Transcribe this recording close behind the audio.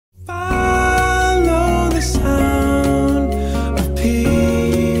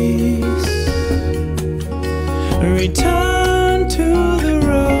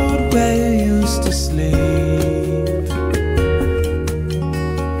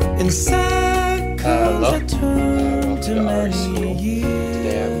Hello, welcome to Ari School.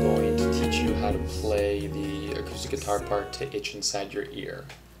 Today I'm going to teach you how to play the acoustic guitar part to Itch Inside Your Ear.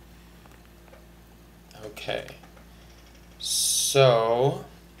 Okay, so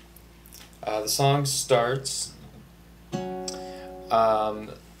the song starts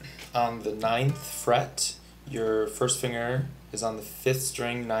on the 9th fret. Your first finger is on the 5th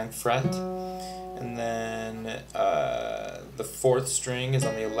string, 9th fret, and then the 4th string is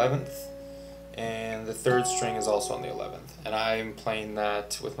on the 11th, and the 3rd string is also on the 11th. And I'm playing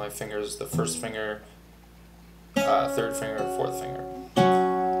that with my fingers, the 1st finger, 3rd finger, and 4th finger.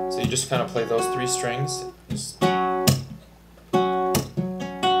 So you just kind of play those 3 strings.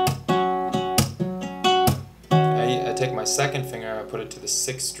 I take my 2nd finger, I put it to the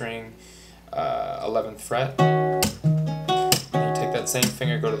 6th string, 11th fret. And you take that same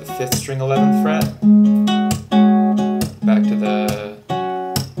finger, go to the 5th string, 11th fret, back to the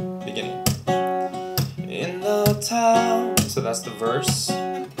beginning. In the town, so that's the verse,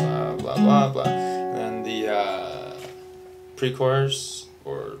 blah blah blah, and then the pre-chorus,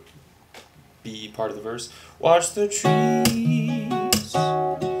 or B part of the verse, watch the trees.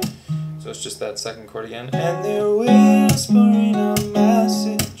 So it's just that 2nd chord again, and they're whispering a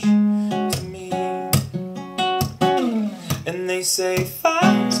message to me, and they say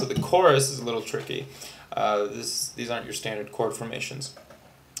fine. So the chorus is a little tricky. These aren't your standard chord formations.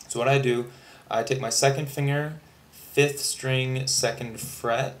 So what I do, I take my 2nd finger, 5th string, 2nd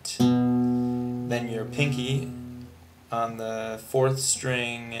fret, then your pinky on the 4th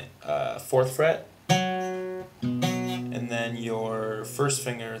string, 4th fret, and then your 1st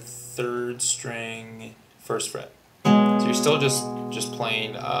finger, 3rd string, 1st fret. So you're still just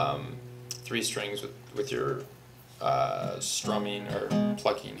playing 3 strings with your strumming or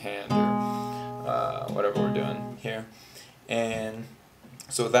plucking hand, or whatever we're doing here. And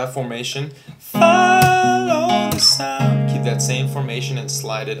so with that formation, follow the sound. Keep that same formation and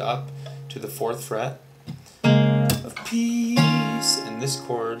slide it up to the 4th fret of peace. And this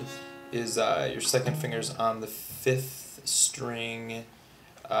chord is your 2nd finger's on the 5th string,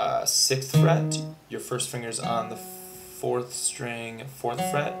 6th fret. Your 1st finger's on the 4th string,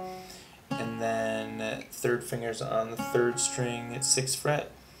 4th fret. And then 3rd finger's on the 3rd string, 6th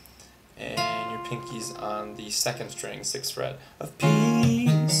fret. And your pinky's on the 2nd string, 6th fret of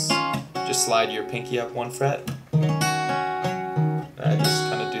peace. Just slide your pinky up 1 fret. I just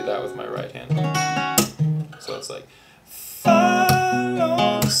kind of do that with my right hand. So it's like,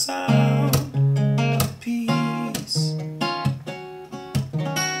 follow the sound of peace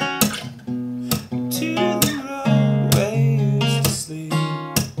to the road where you used to sleep.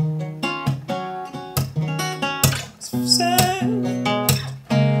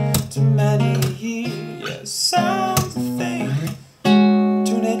 Sounds a thing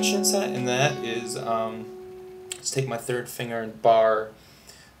to an itch inside, and that is let's take my 3rd finger and bar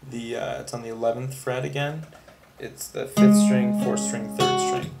the it's on the 11th fret again. It's the 5th string, 4th string, 3rd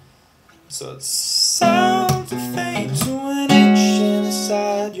string. So it sounds a thing to an itch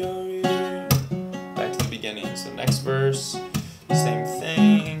inside your ear. Back to the beginning. So next verse, same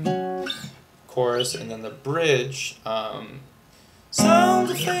thing, chorus, and then the bridge. Sounds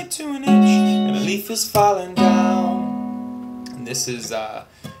a thing to an itch, and a leaf is falling down. And this is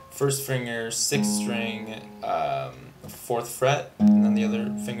 1st finger, 6th string, 4th fret, and then the other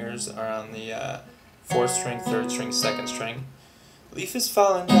fingers are on the 4th string, 3rd string, 2nd string. Leaf is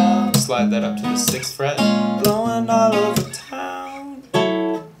falling down. Slide that up to the 6th fret, blowing all over town.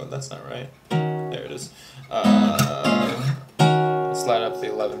 Well, that's not right. There it is. Slide up the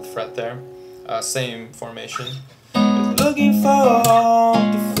 11th fret there. Same formation. Looking for a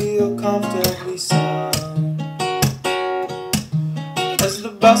home to feel comfortably sound. As the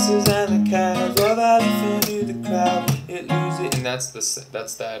buses and the cabs roll out into the crowd, it loses, and that's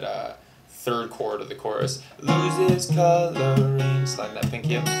that 3rd chord of the chorus. Loses coloring. Slide that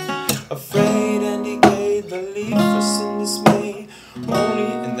pinky up. Afraid and decayed, the leaf was in dismay. Only,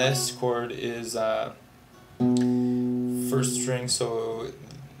 and this chord is 1st string, so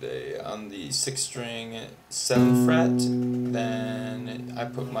on the 6th string, 7th fret. Then I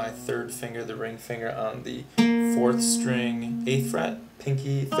put my 3rd finger, the ring finger, on the 4th string, 8th fret.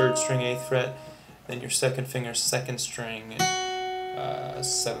 Pinky, 3rd string, 8th fret. Then your 2nd finger, 2nd string,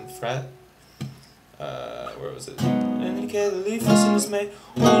 7th fret. Where was it? Indicate the leaf was in dismay,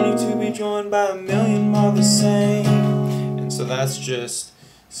 only to be joined by a million more the same. And so that's just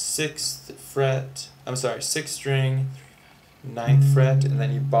 6th fret. I'm sorry, 6th string, 9th fret, and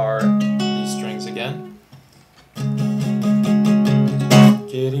then you bar these strings again.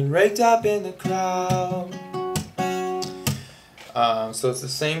 Getting raked up in the crowd. So it's the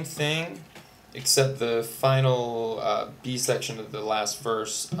same thing, except the final B section of the last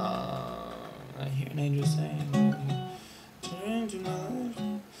verse. I hear an angel saying, "Turn to my life.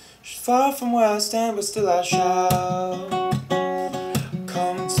 She's far from where I stand, but still I shout.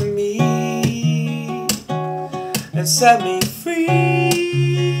 Come to me and set me free.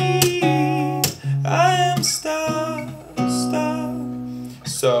 I am star, star."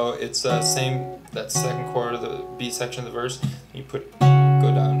 So it's same, that second chord of the B section of the verse. You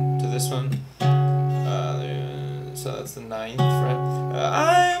go down to this one. So that's the 9th fret.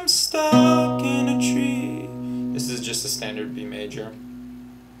 I am stuck in a tree. This is just a standard B major.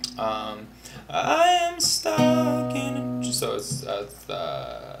 I am stuck in a tree. So it's the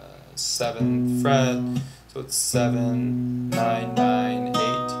 7th fret. So it's 7, 9, 9,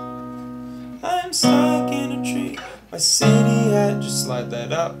 8. I'm stuck in a tree. My city had, just slide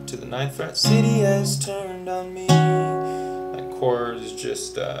that up to the 9th fret. City has turned on me. That chord is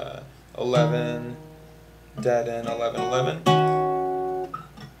just 11, dead end, 11, 11.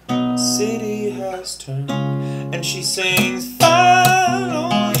 City has turned, and she sings, "Follow."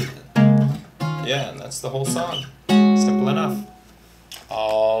 Yeah, and that's the whole song. Simple enough.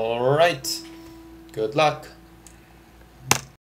 All right. Good luck.